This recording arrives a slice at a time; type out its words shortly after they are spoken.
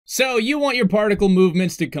So you want your particle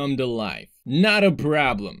movements to come to life. Not a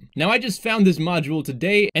problem. Now I just found this module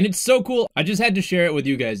today and it's so cool I just had to share it with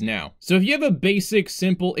you guys now. So if you have a basic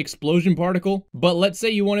simple explosion particle, but let's say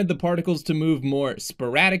you wanted the particles to move more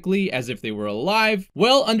sporadically as if they were alive,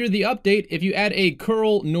 well, under the update, if you add a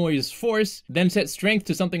curl noise force, then set strength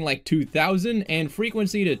to something like 2000 and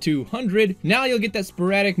frequency to 200, now you'll get that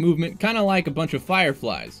sporadic movement kind of like a bunch of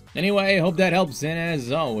fireflies. Anyway, hope that helps, and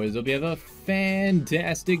as always, hope you have a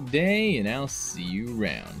fantastic day and I'll see you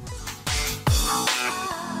around.